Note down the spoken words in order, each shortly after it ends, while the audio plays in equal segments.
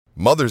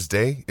Mother's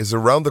Day is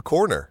around the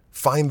corner.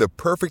 Find the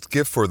perfect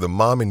gift for the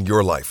mom in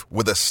your life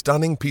with a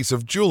stunning piece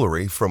of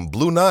jewelry from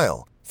Blue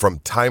Nile. From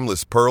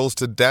timeless pearls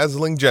to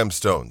dazzling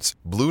gemstones,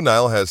 Blue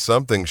Nile has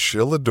something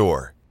she'll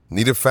adore.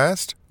 Need it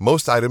fast?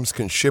 Most items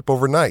can ship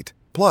overnight.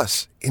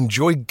 Plus,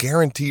 enjoy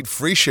guaranteed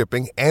free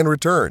shipping and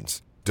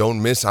returns.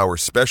 Don't miss our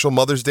special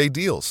Mother's Day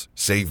deals.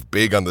 Save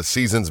big on the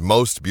season's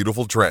most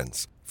beautiful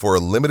trends. For a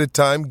limited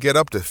time, get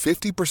up to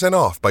 50%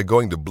 off by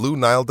going to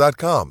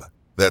BlueNile.com.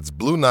 That's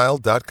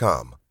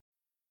BlueNile.com.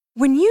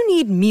 When you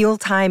need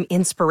mealtime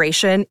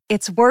inspiration,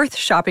 it's worth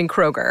shopping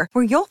Kroger,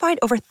 where you'll find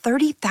over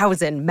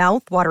 30,000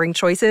 mouth-watering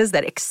choices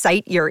that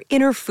excite your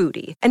inner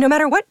foodie. And no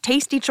matter what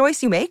tasty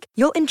choice you make,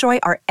 you'll enjoy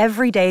our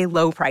everyday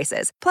low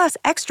prices, plus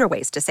extra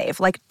ways to save,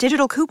 like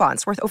digital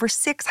coupons worth over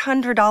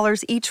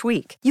 $600 each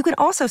week. You can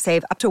also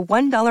save up to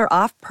 $1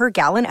 off per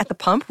gallon at the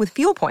pump with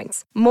fuel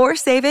points. More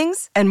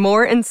savings and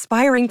more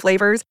inspiring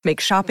flavors make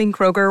shopping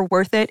Kroger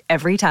worth it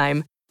every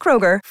time.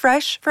 Kroger,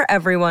 fresh for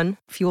everyone.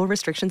 Fuel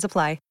restrictions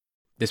apply.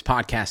 This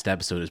podcast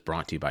episode is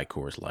brought to you by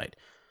Coors Light.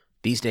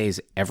 These days,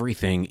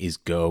 everything is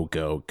go,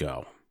 go,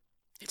 go.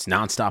 It's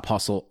nonstop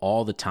hustle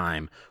all the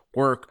time.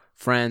 Work,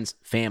 friends,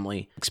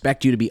 family,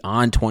 expect you to be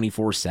on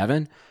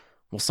 24/7.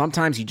 Well,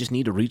 sometimes you just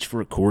need to reach for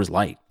a Coors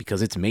Light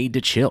because it's made to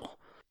chill.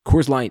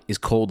 Coors Light is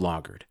cold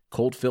lagered,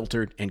 cold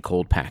filtered, and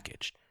cold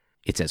packaged.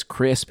 It's as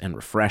crisp and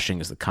refreshing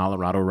as the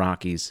Colorado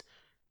Rockies.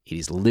 It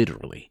is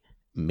literally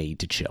made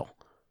to chill.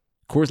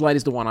 Coors Light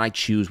is the one I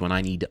choose when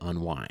I need to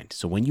unwind.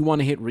 So when you want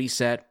to hit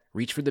reset,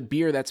 reach for the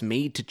beer that's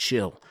made to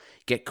chill.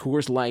 Get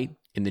Coors Light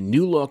in the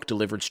new look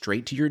delivered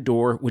straight to your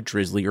door with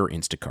Drizzly or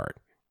Instacart.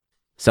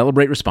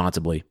 Celebrate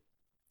responsibly.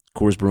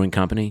 Coors Brewing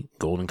Company,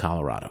 Golden,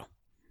 Colorado.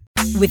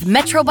 With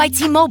Metro by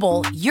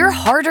T-Mobile, your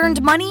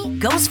hard-earned money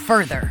goes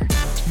further.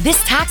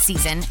 This tax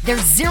season,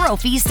 there's zero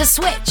fees to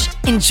switch.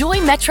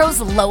 Enjoy Metro's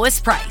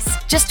lowest price,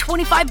 just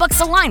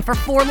 $25 a line for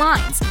 4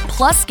 lines.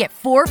 Plus, get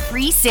 4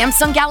 free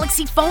Samsung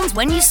Galaxy phones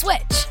when you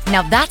switch.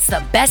 Now that's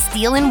the best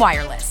deal in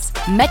wireless.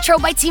 Metro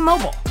by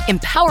T-Mobile,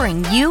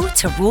 empowering you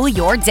to rule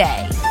your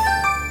day.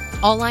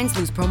 All lines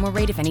lose promo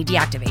rate if any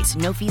deactivates.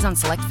 No fees on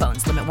select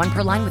phones. Limit 1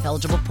 per line with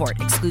eligible port.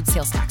 Excludes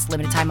sales tax.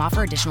 Limited time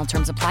offer. Additional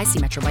terms apply. See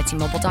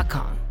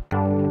metrobytmobile.com.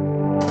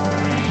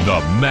 The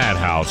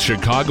Madhouse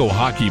Chicago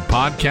Hockey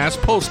Podcast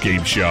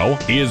postgame show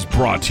is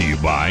brought to you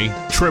by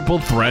Triple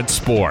Threat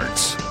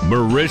Sports,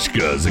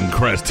 Marishka's in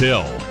Crest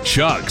Hill,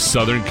 Chuck's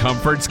Southern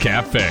Comforts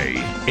Cafe,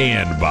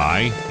 and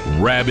by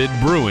Rabbit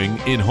Brewing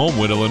in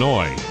Homewood,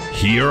 Illinois.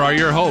 Here are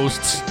your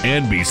hosts,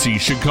 NBC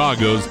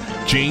Chicago's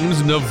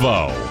James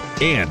Naveau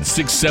and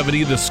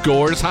 670 The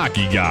Score's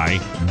hockey guy,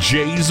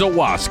 Jay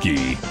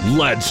Zawaski.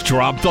 Let's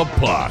drop the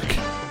puck.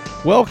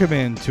 Welcome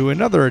in to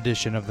another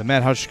edition of the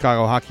Madhouse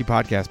Chicago Hockey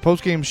Podcast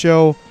postgame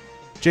show.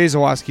 Jay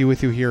Zawaski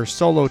with you here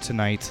solo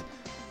tonight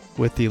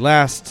with the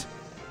last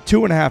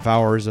 2.5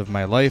 hours of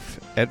my life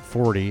at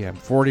 40. I'm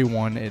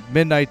 41 at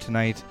midnight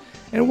tonight,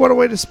 and what a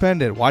way to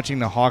spend it, watching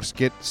the Hawks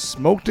get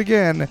smoked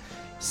again,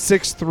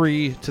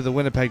 6-3 to the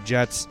Winnipeg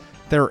Jets,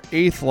 their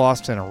 8th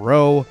loss in a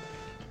row.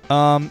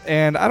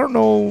 And I don't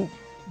know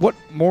what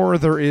more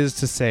there is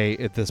to say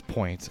at this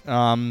point.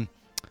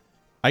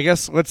 I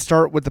guess let's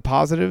start with the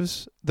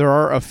positives. There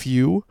are a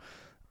few.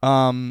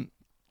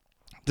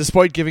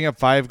 Despite giving up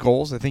 5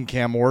 goals, I think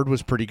Cam Ward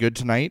was pretty good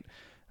tonight.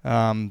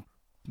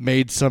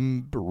 Made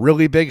some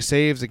really big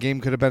saves. The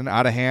game could have been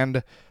out of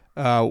hand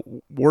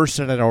worse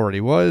than it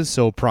already was,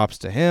 so props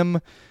to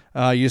him.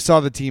 You saw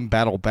the team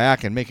battle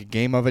back and make a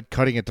game of it,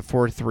 cutting it to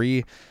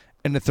 4-3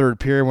 in the third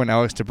period when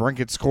Alex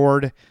DeBrincat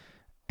scored.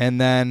 And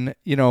then,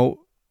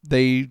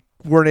 they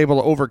weren't able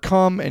to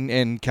overcome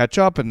and catch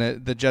up, and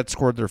the Jets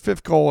scored their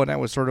 5th goal, and that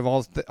was sort of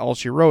all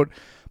she wrote.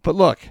 But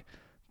look,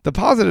 the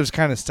positives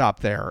kind of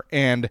stopped there,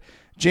 and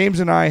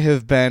James and I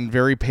have been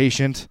very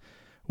patient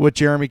with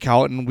Jeremy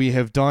Colliton. We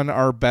have done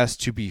our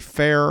best to be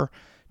fair,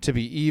 to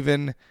be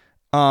even,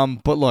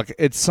 but look,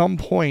 at some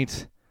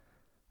point,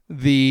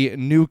 the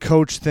new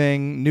coach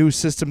thing, new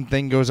system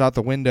thing goes out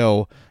the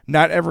window.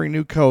 Not every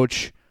new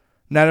coach,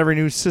 not every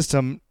new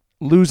system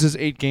loses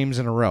 8 games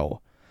in a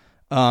row.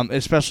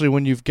 Especially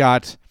when you've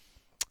got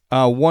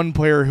one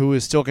player who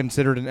is still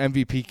considered an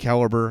MVP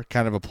caliber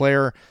kind of a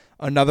player,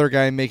 another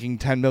guy making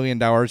 $10 million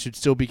who'd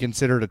still be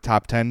considered a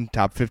top 10,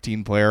 top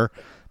 15 player,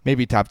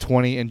 maybe top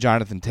 20 in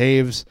Jonathan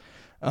Taves.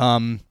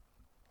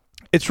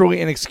 It's really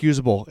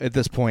inexcusable at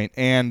this point.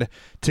 And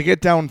to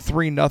get down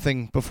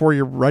 3-0 before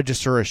you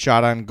register a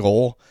shot on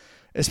goal,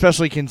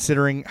 especially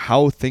considering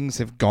how things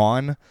have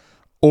gone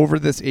over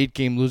this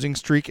 8-game losing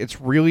streak,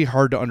 it's really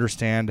hard to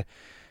understand.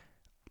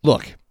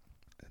 Look,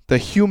 the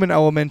human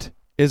element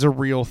is a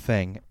real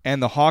thing, and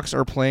the Hawks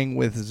are playing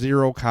with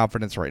zero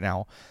confidence right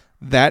now.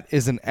 That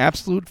is an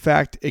absolute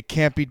fact. It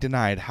can't be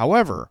denied.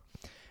 However,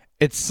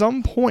 at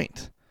some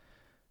point,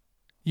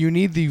 you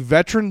need the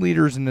veteran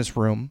leaders in this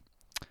room,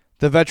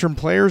 the veteran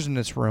players in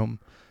this room,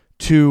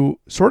 to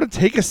sort of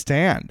take a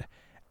stand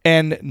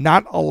and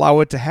not allow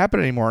it to happen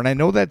anymore. And I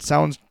know that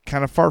sounds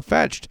kind of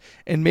far-fetched,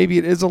 and maybe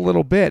it is a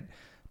little bit,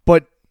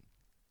 but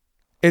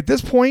at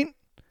this point,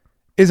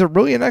 Is it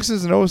really an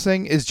X's and O's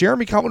thing? Is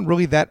Jeremy Colliton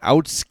really that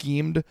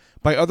out-schemed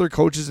by other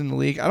coaches in the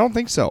league? I don't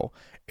think so.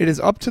 It is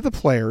up to the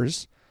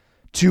players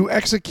to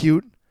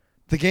execute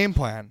the game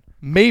plan.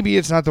 Maybe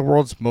it's not the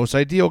world's most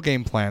ideal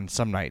game plan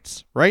some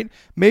nights, right?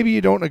 Maybe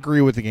you don't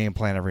agree with the game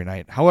plan every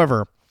night.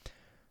 However,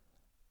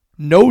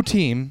 no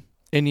team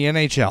in the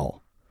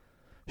NHL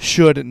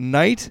should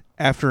night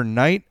after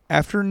night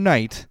after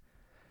night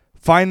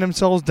find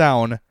themselves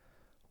down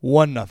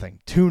 1-0,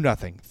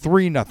 2-0,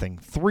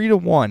 3-0,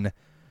 3-1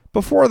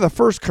 before the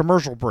first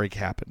commercial break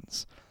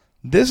happens.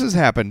 This has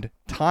happened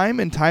time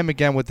and time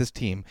again with this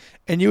team.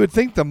 And you would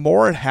think the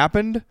more it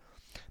happened,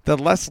 the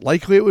less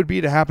likely it would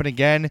be to happen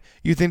again.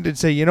 You think they'd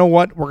say, you know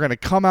what, we're going to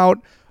come out.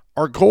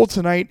 Our goal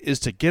tonight is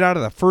to get out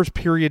of the first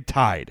period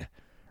tied,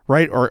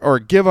 right? Or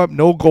give up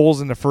no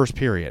goals in the first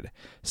period.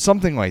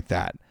 Something like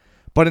that.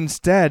 But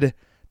instead,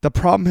 the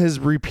problem has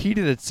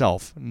repeated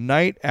itself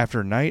night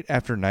after night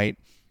after night.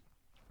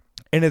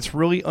 And it's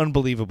really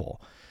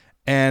unbelievable.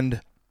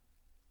 And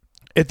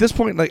at this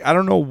point, like, I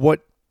don't know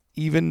what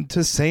even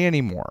to say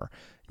anymore.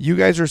 You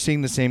guys are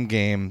seeing the same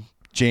game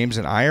James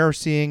and I are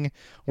seeing.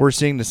 We're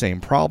seeing the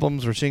same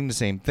problems. We're seeing the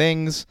same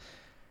things.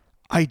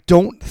 I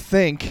don't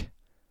think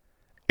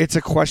it's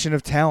a question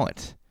of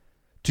talent.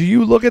 Do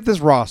you look at this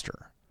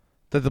roster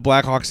that the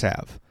Blackhawks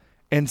have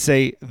and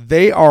say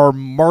they are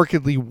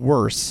markedly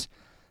worse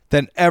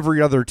than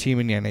every other team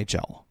in the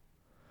NHL?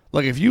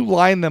 Like, if you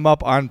line them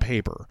up on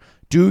paper,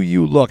 do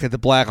you look at the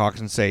Blackhawks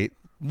and say,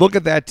 look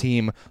at that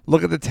team,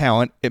 look at the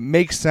talent, it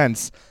makes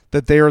sense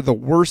that they are the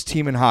worst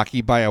team in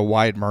hockey by a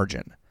wide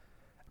margin?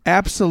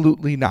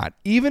 Absolutely not.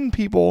 Even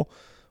people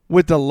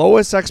with the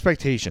lowest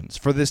expectations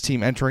for this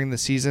team entering the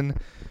season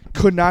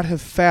could not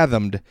have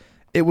fathomed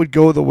it would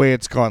go the way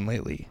it's gone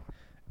lately.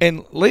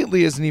 And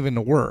lately isn't even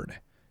the word.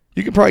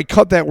 You can probably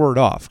cut that word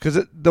off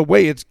because the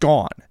way it's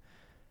gone.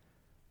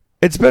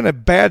 It's been a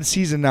bad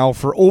season now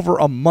for over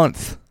a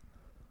month.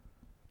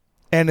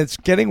 And it's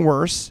getting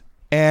worse.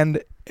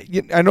 And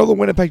I know the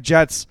Winnipeg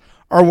Jets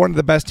are one of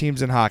the best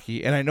teams in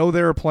hockey. And I know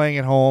they're playing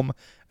at home.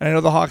 And I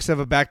know the Hawks have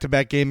a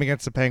back-to-back game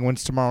against the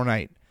Penguins tomorrow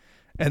night.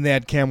 And they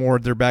had Cam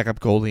Ward, their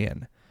backup goalie,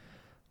 in.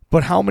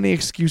 But how many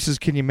excuses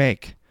can you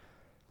make?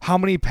 How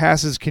many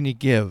passes can you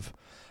give?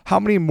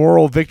 How many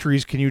moral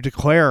victories can you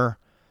declare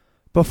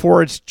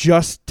before it's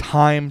just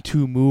time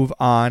to move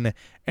on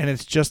and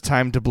it's just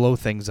time to blow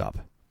things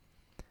up?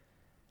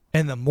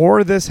 And the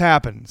more this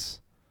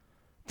happens,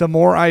 the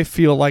more I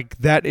feel like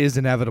that is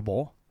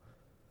inevitable.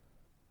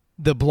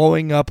 The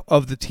blowing up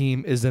of the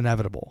team is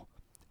inevitable.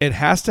 It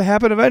has to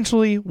happen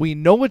eventually. We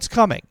know it's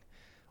coming.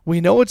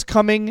 We know it's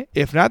coming,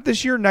 if not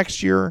this year,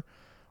 next year,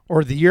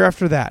 or the year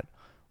after that.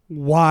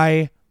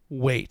 Why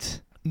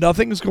wait?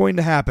 Nothing's going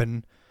to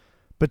happen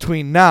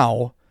between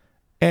now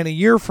and a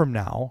year from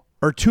now,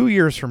 or 2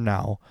 years from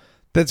now,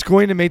 that's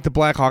going to make the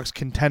Blackhawks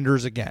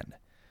contenders again.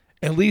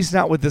 At least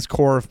not with this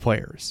core of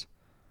players.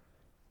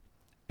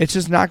 It's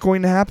just not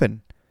going to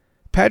happen.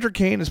 Patrick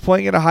Kane is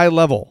playing at a high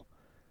level.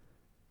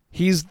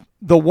 He's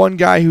the one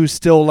guy who's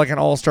still like an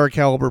all-star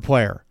caliber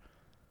player.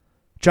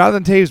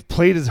 Jonathan Toews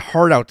played his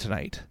heart out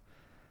tonight.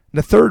 In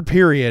the third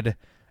period,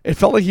 it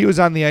felt like he was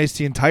on the ice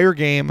the entire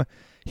game.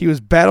 He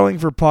was battling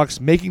for pucks,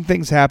 making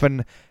things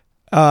happen,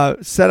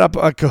 set up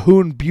a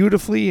Cahoon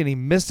beautifully, and he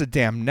missed a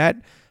damn net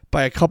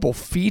by a couple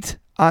feet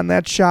on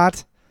that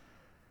shot.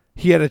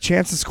 He had a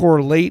chance to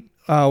score late,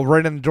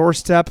 right on the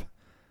doorstep.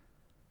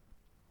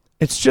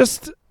 It's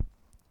just,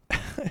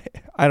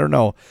 I don't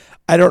know.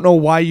 I don't know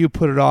why you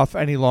put it off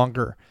any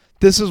longer.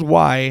 This is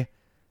why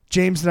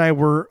James and I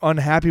were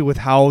unhappy with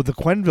how the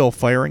Quenneville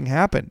firing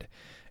happened.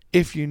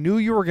 If you knew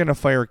you were going to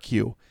fire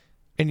Q,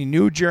 and you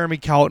knew Jeremy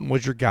Colliton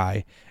was your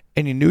guy,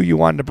 and you knew you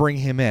wanted to bring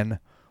him in,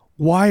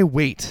 why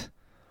wait?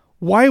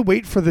 Why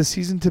wait for the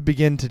season to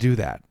begin to do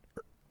that?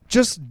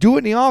 Just do it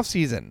in the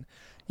offseason.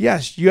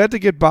 Yes, you had to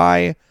get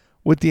by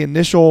with the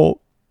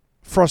initial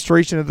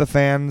frustration of the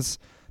fans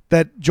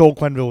that Joel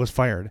Quenneville was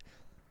fired.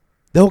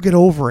 They'll get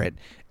over it.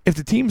 If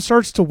the team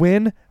starts to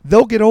win,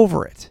 they'll get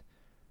over it.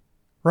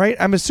 Right?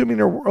 I'm assuming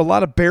there were a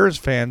lot of Bears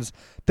fans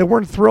that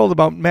weren't thrilled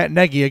about Matt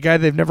Nagy, a guy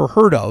they've never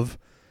heard of,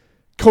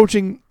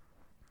 coaching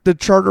the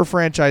charter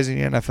franchise in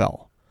the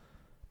NFL.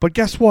 But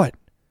guess what?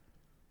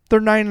 They're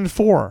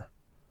 9-4.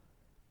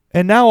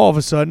 And now all of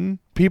a sudden,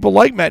 people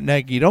like Matt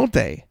Nagy, don't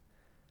they?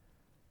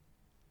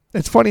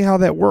 It's funny how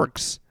that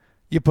works.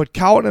 You put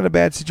Colliton in a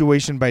bad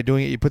situation by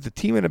doing it. You put the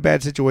team in a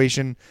bad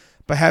situation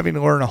by having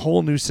to learn a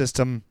whole new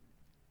system.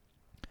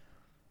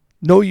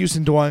 No use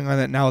in dwelling on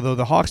that now, though.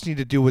 The Hawks need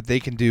to do what they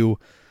can do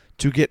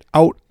to get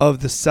out of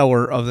the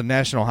cellar of the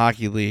National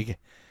Hockey League.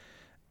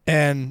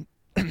 And,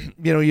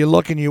 you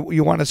look and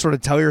you want to sort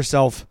of tell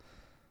yourself,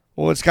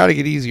 well, it's got to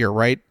get easier,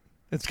 right?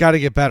 It's got to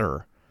get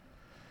better.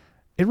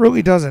 It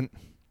really doesn't.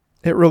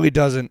 It really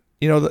doesn't.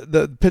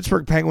 The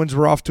Pittsburgh Penguins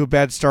were off to a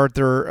bad start.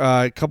 They're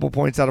a couple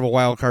points out of a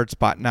wild card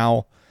spot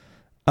now.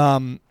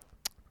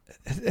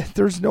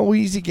 There's no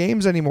easy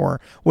games anymore.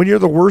 When you're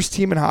the worst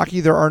team in hockey,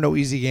 there are no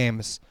easy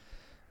games.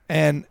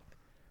 And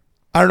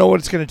I don't know what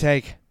it's going to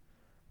take.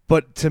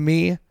 But to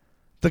me,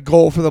 the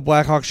goal for the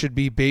Blackhawks should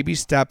be baby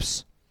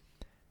steps.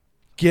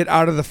 Get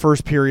out of the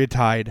first period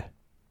tied.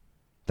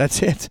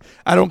 That's it.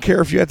 I don't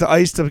care if you have to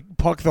ice the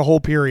puck the whole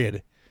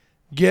period.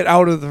 Get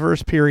out of the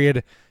first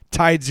period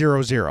tied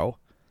 0-0.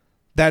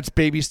 That's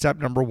baby step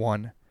number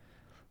 1.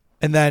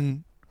 And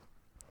then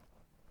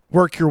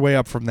work your way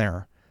up from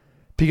there.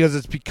 Because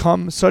it's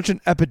become such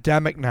an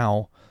epidemic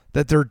now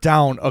that they're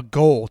down a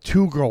goal,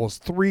 2 goals,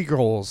 3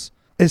 goals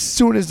as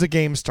soon as the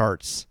game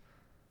starts.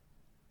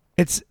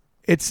 It's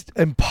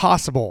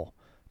impossible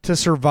to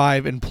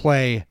survive and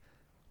play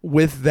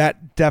with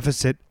that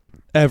deficit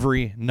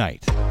every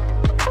night.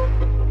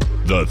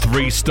 The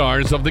 3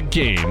 stars of the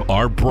game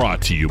are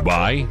brought to you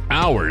by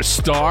our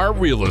star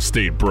real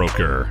estate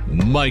broker,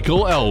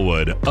 Michael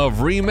Elwood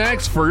of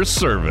RE/MAX First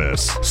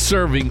Service,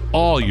 serving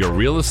all your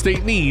real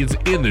estate needs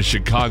in the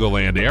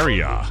Chicagoland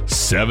area.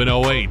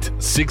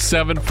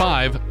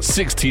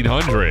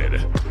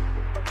 708-675-1600.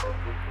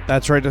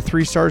 That's right, the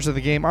 3 stars of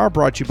the game are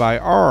brought to you by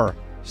our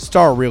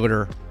star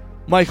realtor,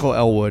 Michael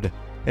Elwood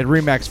at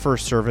RE/MAX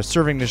First Service,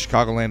 serving the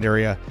Chicagoland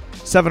area.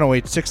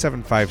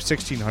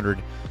 708-675-1600.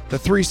 The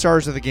 3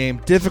 stars of the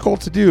game,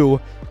 difficult to do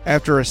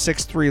after a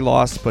 6-3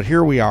 loss, but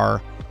here we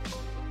are.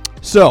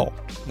 So,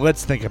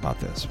 let's think about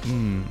this.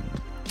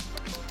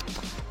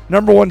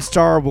 Number 1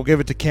 star, we'll give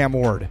it to Cam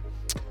Ward,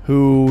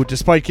 who,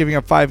 despite giving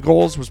up 5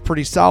 goals, was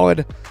pretty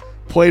solid,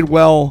 played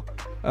well,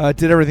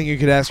 did everything you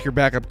could ask your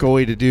backup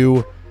goalie to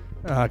do.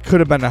 Could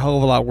have been a hell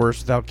of a lot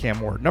worse without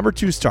Cam Ward. Number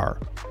 2 star,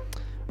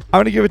 I'm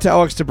going to give it to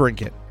Alex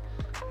DeBrincat.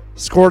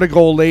 Scored a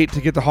goal late to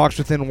get the Hawks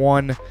within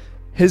 1.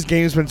 His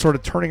game's been sort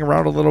of turning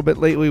around a little bit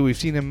lately. We've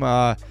seen him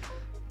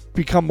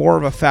become more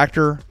of a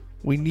factor.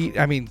 The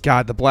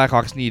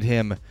Blackhawks need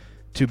him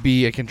to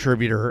be a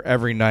contributor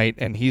every night,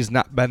 and he's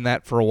not been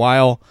that for a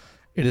while.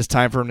 It is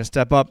time for him to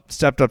step up.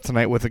 Stepped up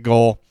tonight with a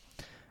goal.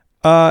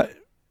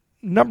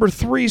 Number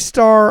 3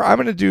 star, I'm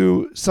going to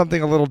do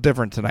something a little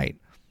different tonight.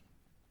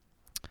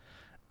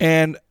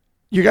 And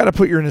you got to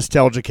put your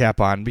nostalgia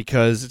cap on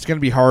because it's going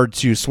to be hard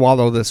to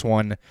swallow this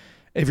one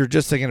if you're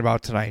just thinking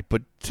about tonight.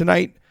 But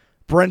tonight,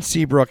 Brent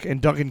Seabrook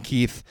and Duncan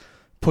Keith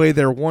play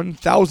their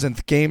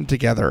 1,000th game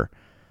together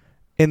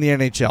in the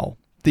NHL.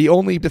 The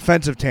only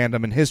defensive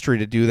tandem in history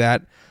to do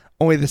that.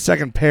 Only the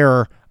second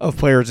pair of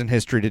players in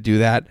history to do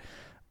that.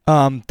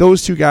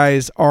 Those 2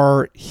 guys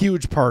are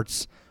huge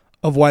parts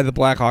of why the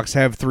Blackhawks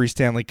have 3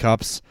 Stanley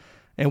Cups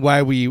and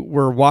why we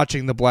were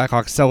watching the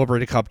Blackhawks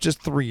celebrate a cup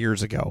just 3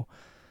 years ago.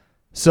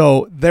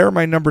 So they're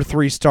my number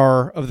 3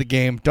 star of the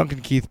game.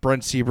 Duncan Keith,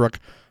 Brent Seabrook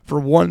for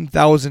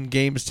 1,000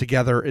 games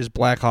together as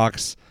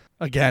Blackhawks.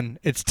 Again,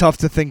 it's tough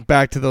to think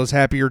back to those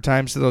happier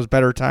times, to those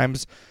better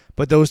times,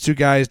 but those 2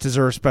 guys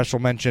deserve special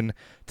mention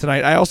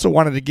tonight. I also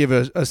wanted to give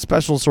a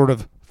special sort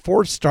of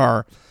 4th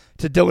star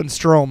to Dylan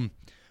Strome,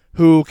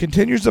 who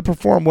continues to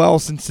perform well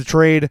since the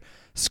trade,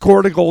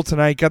 scored a goal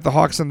tonight, got the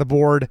Hawks on the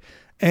board,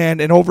 and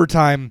in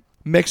overtime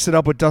mixed it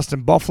up with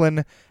Dustin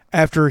Byfuglien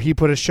after he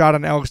put a shot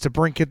on Alex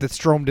DeBrincat that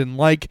Strome didn't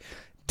like,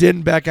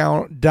 didn't back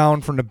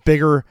down from the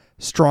bigger,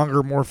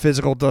 stronger, more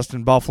physical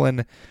Dustin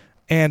Byfuglien,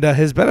 and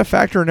has been a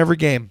factor in every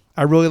game.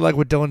 I really like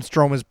what Dylan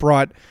Strome has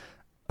brought.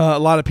 A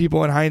lot of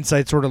people in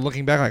hindsight sort of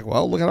looking back like,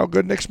 well, look at how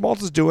good Nick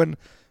Schmaltz is doing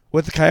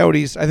with the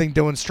Coyotes. I think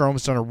Dylan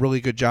Strome's done a really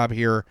good job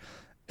here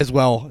as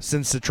well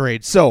since the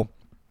trade. So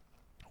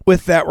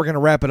with that, we're going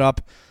to wrap it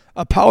up.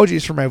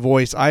 Apologies for my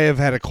voice. I have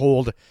had a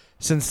cold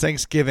since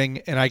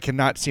Thanksgiving, and I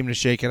cannot seem to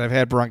shake it. I've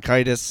had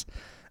bronchitis.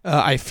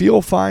 I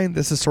feel fine.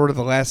 This is sort of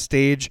the last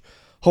stage.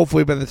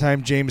 Hopefully by the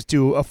time James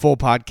do a full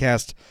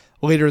podcast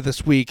later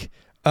this week,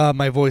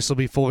 my voice will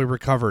be fully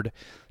recovered.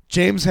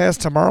 James has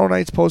tomorrow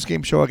night's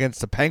postgame show against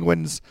the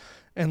Penguins,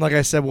 and like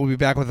I said, we'll be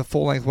back with a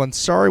full-length one.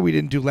 Sorry we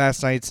didn't do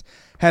last night's.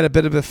 Had a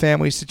bit of a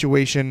family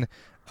situation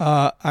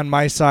on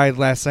my side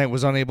last night.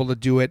 Was unable to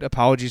do it.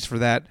 Apologies for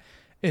that,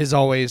 as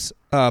always.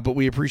 But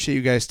we appreciate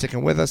you guys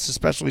sticking with us,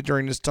 especially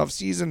during this tough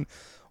season.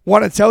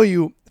 Want to tell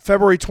you,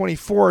 February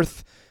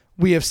 24th,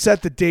 we have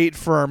set the date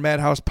for our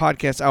Madhouse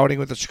podcast outing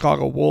with the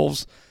Chicago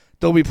Wolves.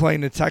 They'll be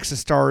playing the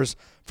Texas Stars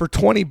for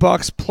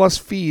 $20 plus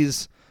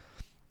fees.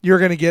 You're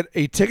going to get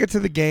a ticket to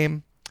the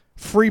game,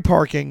 free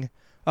parking,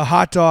 a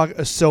hot dog,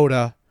 a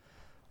soda,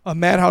 a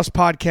Madhouse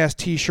Podcast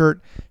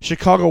t-shirt,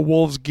 Chicago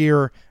Wolves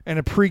gear, and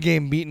a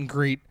pregame meet and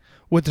greet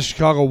with the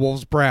Chicago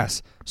Wolves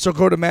brass. So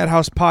go to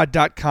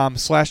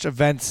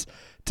madhousepod.com/events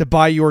to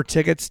buy your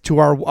tickets to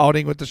our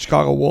outing with the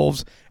Chicago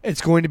Wolves.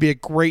 It's going to be a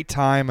great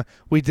time.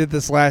 We did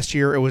this last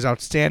year. It was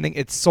outstanding.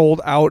 It's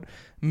sold out.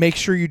 Make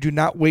sure you do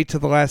not wait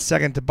till the last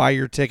second to buy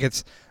your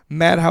tickets.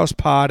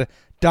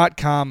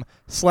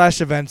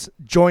 madhousepod.com/events.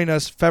 Join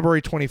us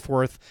February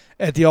 24th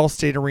at the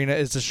Allstate Arena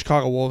as the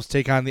Chicago Wolves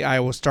take on the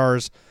Iowa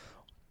Stars.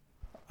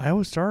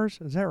 Iowa Stars?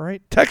 Is that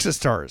right? Texas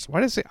Stars. Why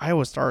did I say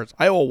Iowa Stars?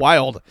 Iowa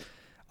Wild.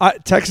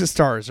 Texas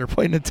Stars. They're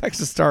playing the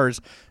Texas Stars.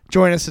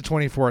 Join us the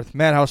 24th.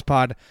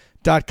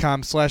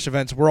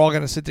 madhousepod.com/events. We're all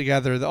going to sit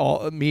together,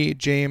 me,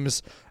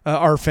 James,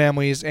 our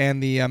families,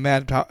 and the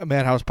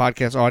Madhouse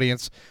Podcast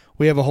audience.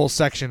 We have a whole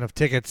section of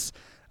tickets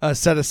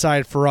set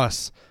aside for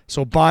us.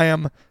 So buy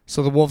them,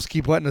 So the Wolves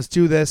keep letting us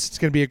do this. It's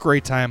going to be a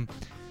great time.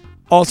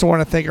 Also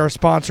want to thank our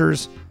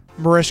sponsors,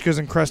 Marishka's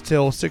in Crest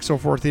Hill,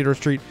 604 Theodore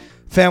Street.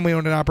 Family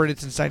owned and operated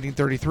since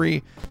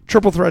 1933.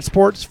 Triple Threat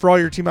Sports. For all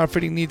your team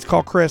outfitting needs,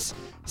 call Chris,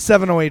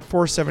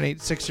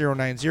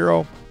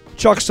 708-478-6090.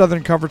 Chuck's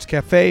Southern Comforts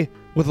Cafe,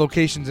 with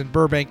locations in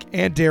Burbank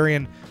and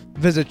Darien.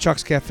 Visit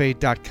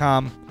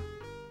chuckscafe.com.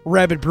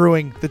 Rabbit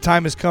Brewing. The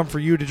time has come for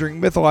you to drink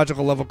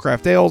mythological level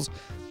craft ales.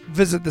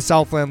 Visit the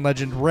Southland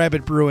legend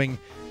Rabbit Brewing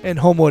in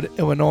Homewood,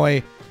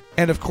 Illinois.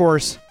 And of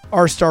course,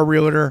 our star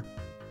realtor,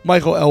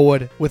 Michael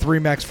Elwood, with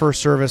RE/MAX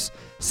First Service,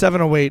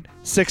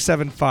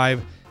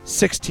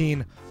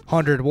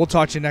 708-675-1600. We'll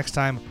talk to you next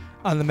time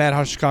on the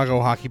Madhouse Chicago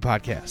Hockey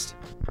Podcast.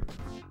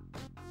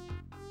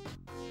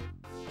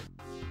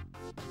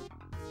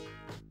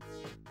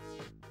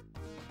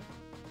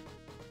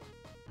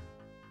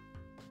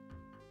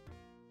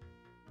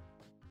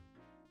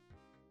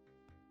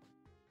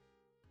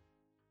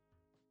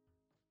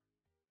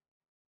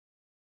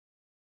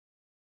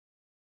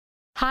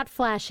 Hot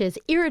flashes,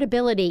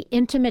 irritability,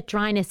 intimate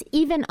dryness,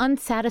 even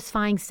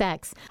unsatisfying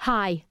sex.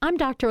 Hi, I'm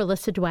Dr.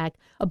 Alyssa Dweck,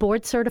 a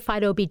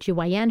board-certified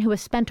OBGYN who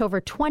has spent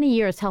over 20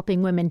 years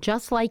helping women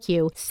just like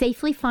you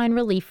safely find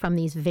relief from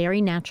these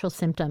very natural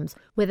symptoms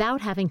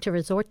without having to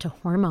resort to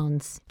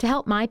hormones. To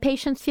help my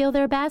patients feel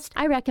their best,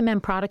 I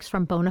recommend products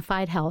from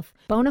Bonafide Health.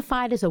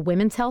 Bonafide is a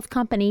women's health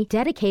company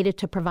dedicated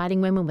to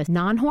providing women with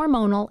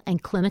non-hormonal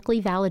and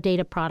clinically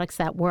validated products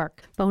that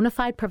work.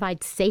 Bonafide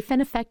provides safe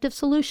and effective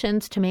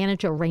solutions to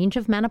manage a range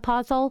of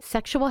menopausal,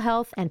 sexual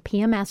health, and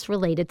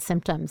PMS-related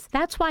symptoms.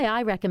 That's why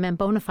I recommend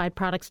Bonafide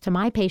products to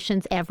my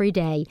patients every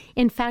day.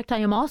 In fact, I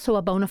am also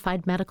a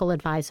Bonafide medical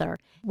advisor.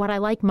 What I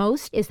like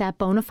most is that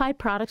Bonafide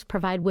products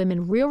provide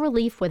women real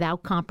relief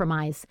without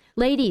compromise.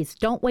 Ladies,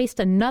 don't waste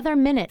another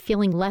minute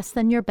feeling less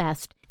than your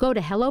best. Go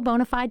to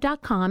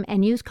hellobonafide.com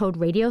and use code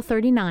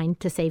radio39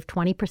 to save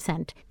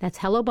 20%. That's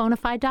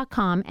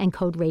hellobonafide.com and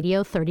code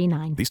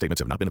radio39. These statements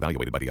have not been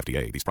evaluated by the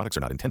FDA. These products are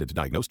not intended to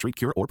diagnose, treat,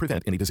 cure, or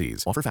prevent any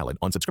disease. Offer valid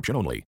on subscription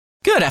only.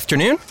 Good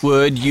afternoon.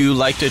 Would you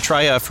like to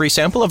try a free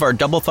sample of our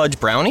double fudge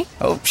brownie?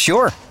 Oh,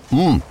 sure.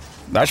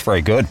 That's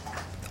very good.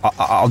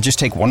 I'll just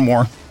take one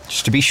more,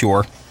 just to be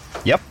sure.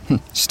 Yep,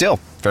 still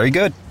very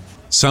good.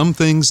 Some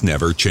things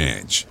never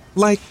change.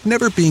 Like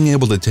never being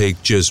able to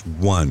take just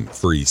one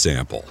free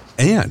sample.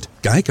 And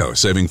Geico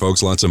saving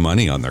folks lots of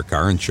money on their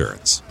car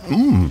insurance.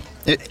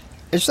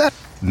 Is that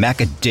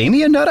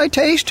macadamia nut I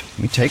taste? Let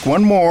me take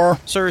one more.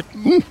 Sir?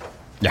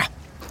 Yeah,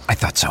 I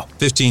thought so.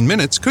 15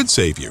 minutes could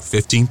save you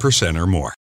 15% or more.